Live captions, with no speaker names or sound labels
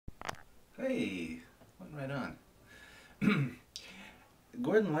Hey, went right on.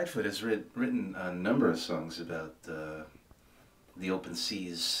 Gordon Lightfoot has written a number of songs about the open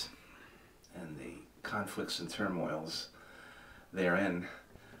seas and the conflicts and turmoils therein.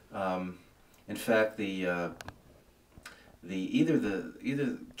 In fact, either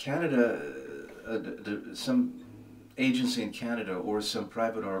Canada, some agency in Canada or some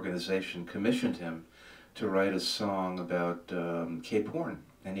private organization commissioned him to write a song about Cape Horn,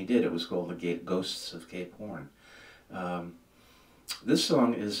 and he did. It was called "The Ghosts of Cape Horn." This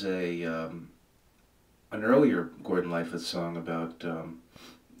song is an earlier Gordon Lightfoot song about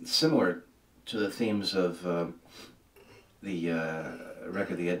similar to the themes of the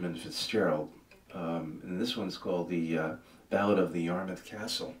record, the Edmund Fitzgerald, and this one's called the Ballad of the Yarmouth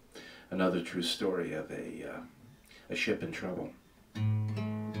Castle, another true story of a ship in trouble.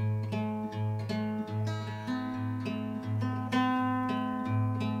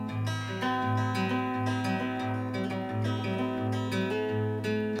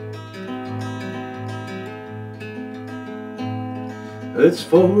 It's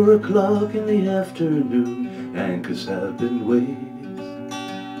 4 o'clock in the afternoon, anchors have been weighed.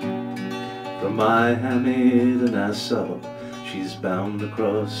 From Miami to Nassau, she's bound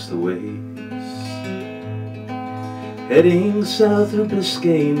across the waves, heading south through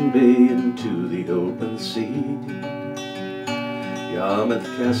Biscayne Bay into the open sea. Yarmouth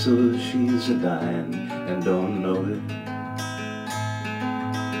Castle, she's a dying and don't know it.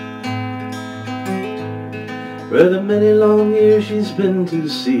 For the many long years she's been to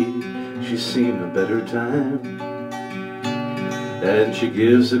sea, she's seen a better time, and she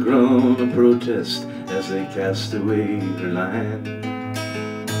gives a groan of protest as they cast away her line.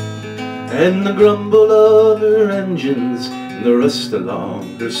 And the grumble of her engines and the rust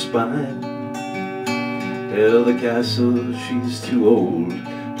along her spine tell the castle she's too old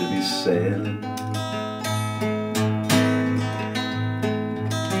to be sailing.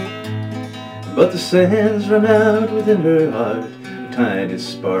 But the sands run out within her heart, a tiny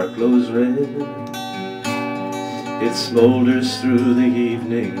spark glows red. It smolders through the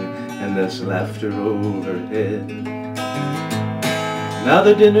evening, and there's laughter overhead. Now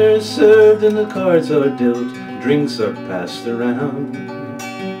the dinner's served and the cards are dealt, drinks are passed around,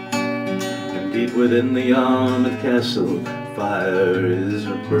 and deep within the Yarmouth Castle, fire is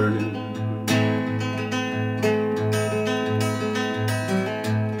burning.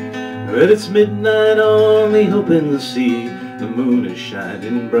 But it's midnight on the open sea, the moon is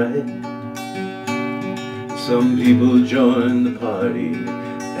shining bright. Some people join the party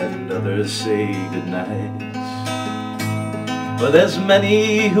and others say goodnight. But there's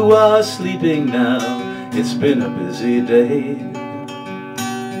many who are sleeping now, it's been a busy day.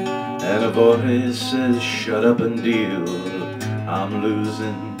 And a voice says, shut up and deal, I'm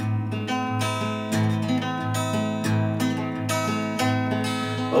losing.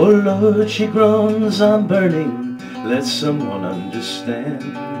 Oh Lord, she groans, I'm burning, let someone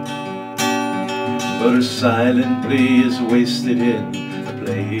understand. But her silent plea is wasted in the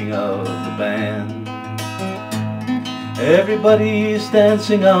playing of the band. Everybody's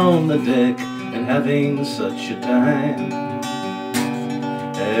dancing on the deck and having such a time,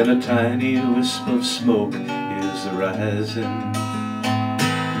 and a tiny wisp of smoke is arising.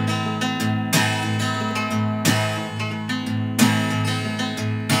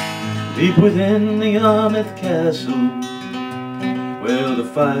 Deep within the Yarmouth Castle, where the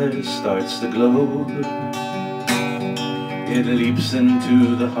fire starts to glow, it leaps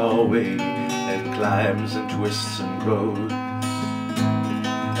into the hallway and climbs and twists and grows.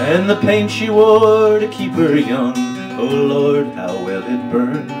 And the paint she wore to keep her young, oh Lord, how well it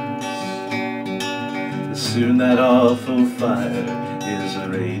burns. Soon that awful fire is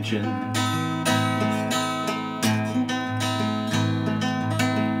a-raging.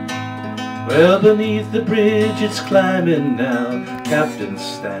 Well, beneath the bridge it's climbing now, captain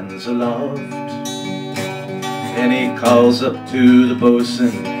stands aloft, and he calls up to the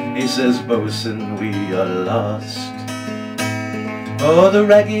boatswain, he says, boatswain, we are lost. Oh, the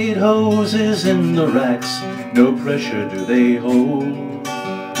ragged hoses in the racks, no pressure do they hold,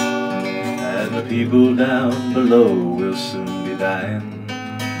 and the people down below will soon be dying.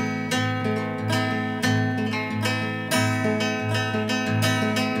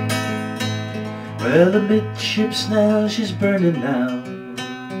 Well, amidships now, she's burning now,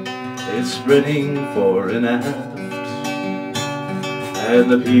 it's spreading fore and aft, and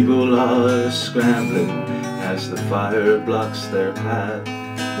the people are scrambling as the fire blocks their path.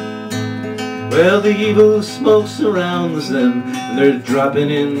 Well, the evil smoke surrounds them, and they're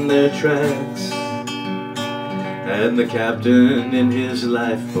dropping in their tracks, and the captain in his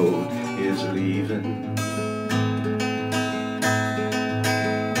lifeboat, is leaving.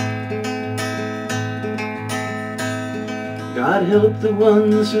 God help the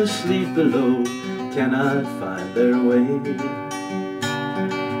ones who sleep below, cannot find their way.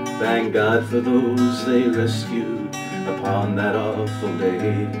 Thank God for those they rescued upon that awful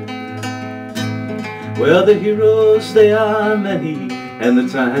day. Well, the heroes, they are many, and the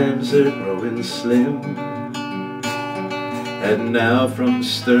times are growing slim. And now from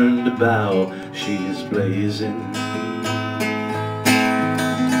stern to bow, she's blazing.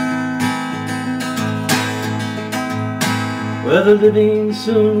 Well, the living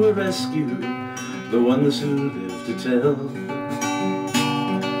soon were rescued, the ones who live to tell.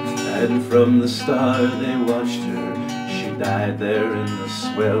 And from the start they watched her, she died there in the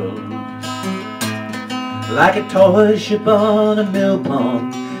swell. Like a toy ship on a mill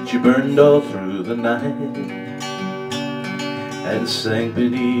pond, she burned all through the night, and sank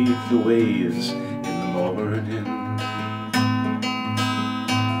beneath the waves in the morning.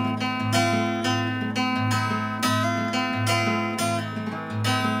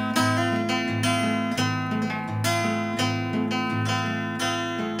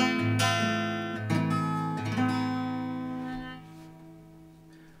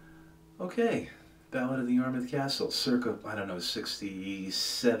 Okay, Ballad of the Yarmouth Castle, circa, I don't know,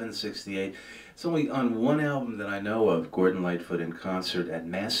 67, 68. It's only on one album that I know of, Gordon Lightfoot in concert at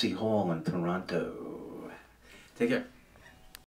Massey Hall in Toronto. Take care.